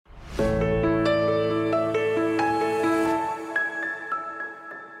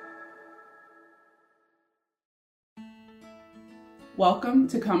Welcome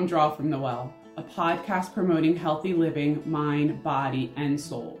to Come Draw from the Well, a podcast promoting healthy living, mind, body, and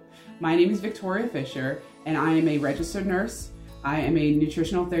soul. My name is Victoria Fisher, and I am a registered nurse. I am a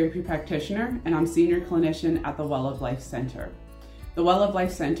nutritional therapy practitioner, and I'm Senior Clinician at the Well of Life Center. The Well of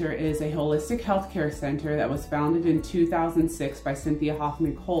Life Center is a holistic healthcare center that was founded in 2006 by Cynthia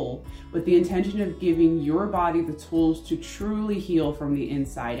Hoffman-Cole with the intention of giving your body the tools to truly heal from the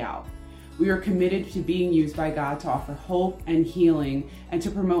inside out. We are committed to being used by God to offer hope and healing and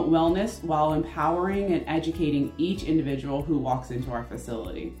to promote wellness while empowering and educating each individual who walks into our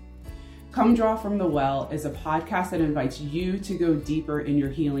facility. Come Draw from the Well is a podcast that invites you to go deeper in your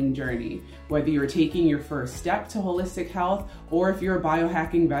healing journey, whether you're taking your first step to holistic health or if you're a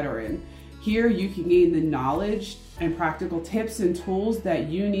biohacking veteran. Here you can gain the knowledge and practical tips and tools that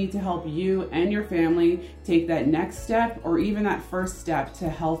you need to help you and your family take that next step or even that first step to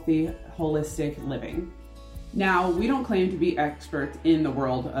healthy, holistic living. Now, we don't claim to be experts in the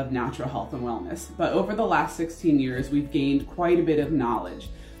world of natural health and wellness, but over the last 16 years, we've gained quite a bit of knowledge.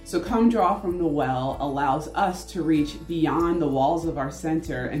 So Come Draw from the Well allows us to reach beyond the walls of our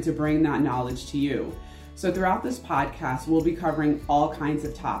center and to bring that knowledge to you. So throughout this podcast, we'll be covering all kinds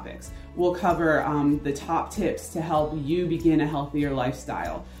of topics. We'll cover the top tips to help you begin a healthier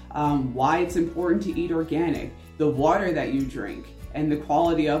lifestyle, why it's important to eat organic, the water that you drink, and the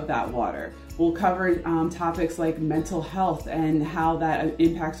quality of that water. We'll cover topics like mental health and how that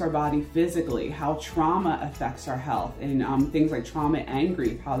impacts our body physically, how trauma affects our health, and things like trauma and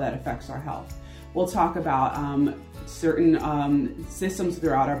grief, how that affects our health. We'll talk about certain systems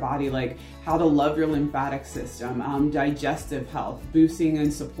throughout our body, like how to love your lymphatic system, digestive health, boosting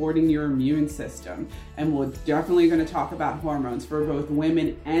and supporting your immune system. And we're definitely going to talk about hormones for both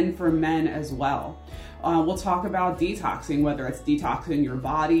women and for men as well. We'll talk about detoxing, whether it's detoxing your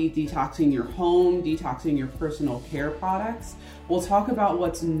body, detoxing your home, detoxing your personal care products. We'll talk about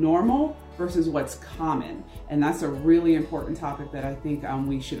what's normal versus what's common. And that's a really important topic that I think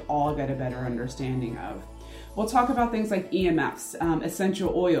we should all get a better understanding of. We'll talk about things like EMFs,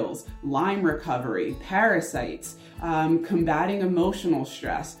 essential oils, Lyme recovery, parasites, combating emotional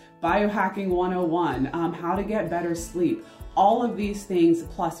stress, biohacking 101, how to get better sleep. All of these things,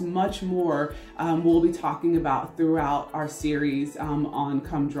 plus much more, we'll be talking about throughout our series on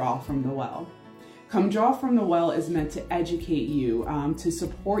Come Draw from the Well. Come Draw from the Well is meant to educate you, to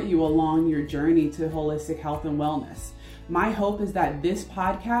support you along your journey to holistic health and wellness. My hope is that this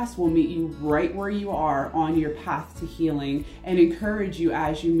podcast will meet you right where you are on your path to healing and encourage you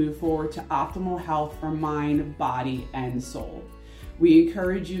as you move forward to optimal health for mind, body, and soul. We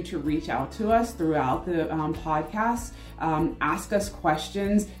encourage you to reach out to us throughout the podcast, ask us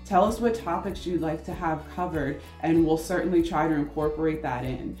questions, tell us what topics you'd like to have covered, and we'll certainly try to incorporate that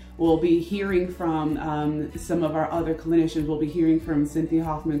in. We'll be hearing from some of our other clinicians. We'll be hearing from Cynthia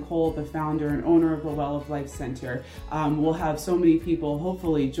Hoffman-Cole, the founder and owner of the Well of Life Center. We'll have so many people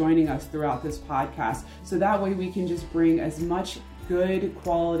hopefully joining us throughout this podcast, so that way we can just bring as much good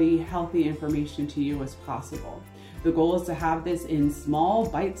quality, healthy information to you as possible. The goal is to have this in small,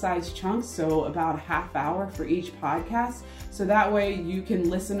 bite-sized chunks, so about a half hour for each podcast. So that way you can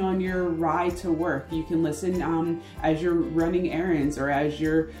listen on your ride to work. You can listen as you're running errands or as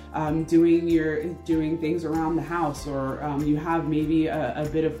you're doing things around the house, or you have maybe a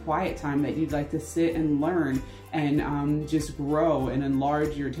bit of quiet time that you'd like to sit and learn and just grow and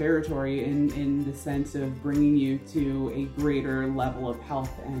enlarge your territory in the sense of bringing you to a greater level of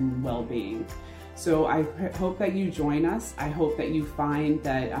health and well-being. So I hope that you join us. I hope that you find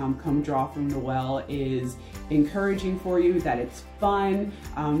that Come Draw from the Well is encouraging for you, that it's fun,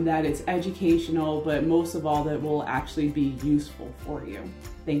 that it's educational, but most of all, that will actually be useful for you.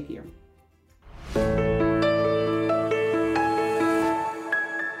 Thank you.